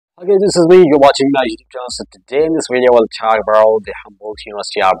Okay, this is me. You're watching my YouTube channel. So today in this video, I'll talk about the Humboldt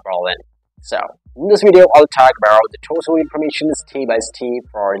University of Berlin. So in this video, I'll talk about the total information step by step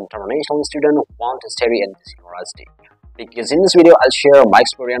for international students who want to study in this university. Because in this video, I'll share my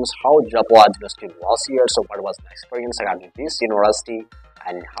experience, how did I apply to the student last year, so what was my experience regarding this university,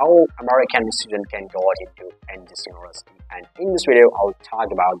 and how American student can go into in this university. And in this video, I'll talk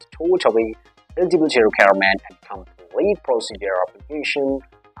about the totally eligibility requirement and complete procedure application,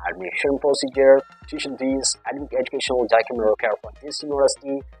 admission procedure, tuition fees, educational document required for this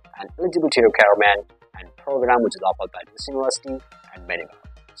university, and eligibility requirement and program which is offered by this university, and many more.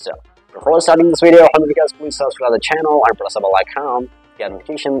 So before starting this video, please subscribe to the channel and press the bell icon to get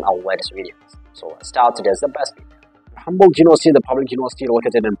notification of latest videos. So let's start today's the best video. Humboldt University, the public university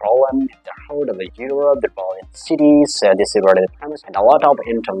located in Berlin, the heart of the Europe, the Berlin city. So this is where the premise, and a lot of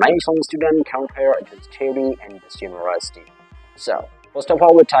international students come here to study in this university. So first of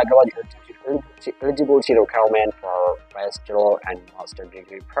all, we talk about the eligibility requirement for bachelor and master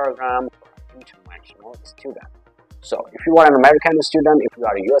degree program for international student. So if you are an American student, if you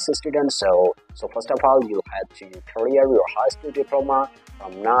are a US student, so first of all, you have to clear your high school diploma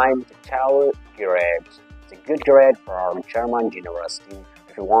from 9 to 12 grades. It's a good grade for German university.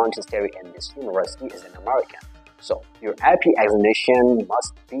 If you want to study in this university as an American, so your AP examination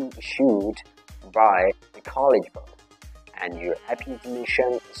must be issued by the college board, and your AP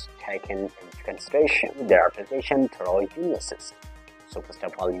examination is taken into consideration with their application through Union system. So first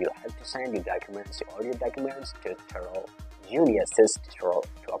of all, you have to send your documents, all your documents to through Union system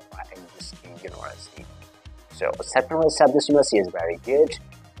to apply in this university. So acceptance of this university is very good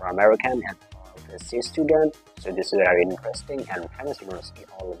for American and overseas students. So this is very interesting and famous university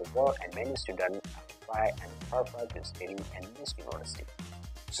all over the world, and many students apply and prefer to study in this university.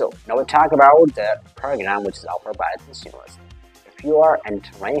 So now we talk about the program which is offered by this university. If you are an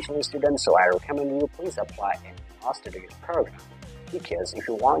international student, so I recommend you please apply in master degree program, because if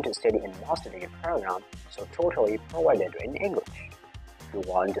you want to study in master degree program, so totally provided in English. If you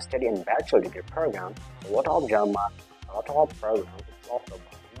want to study in bachelor degree program, so a lot of programs is offered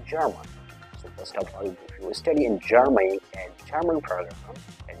in German. So first of all, if you study in Germany and German program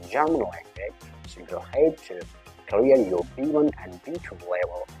in German language, so you have to clear your B1 and B2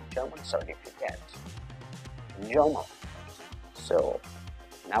 level German certificate in German. So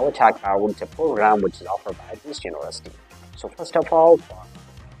now we talk about the program which is offered by this university. So first of all, for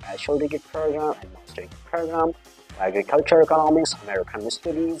bachelor degree program and master degree program, agriculture economics, American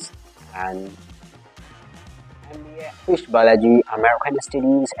studies, and MBA, fish biology, American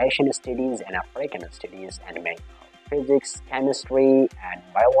studies, Asian studies, and African studies, and many physics, chemistry, and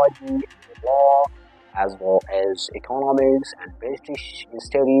biology, and law, as well as economics and British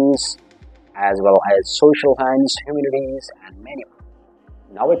studies, as well as social science, humanities, and many more.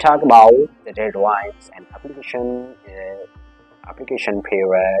 Now we talk about the deadlines and application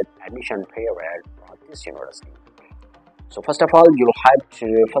period, admission period for this university. So first of all, if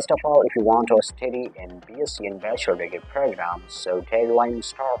you want to study in BSc and bachelor degree program, so deadline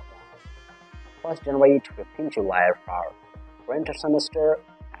start from 1st January to 15th July for winter semester,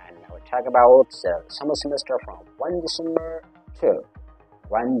 and now we talk about the summer semester from 1 December to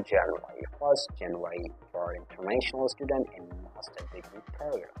 1 January, 1st January for international student in master degree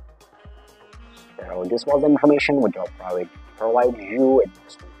program. So this was the information which I'll provide you in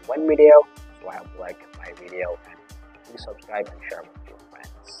just one video. So I hope you like my video and please subscribe and share.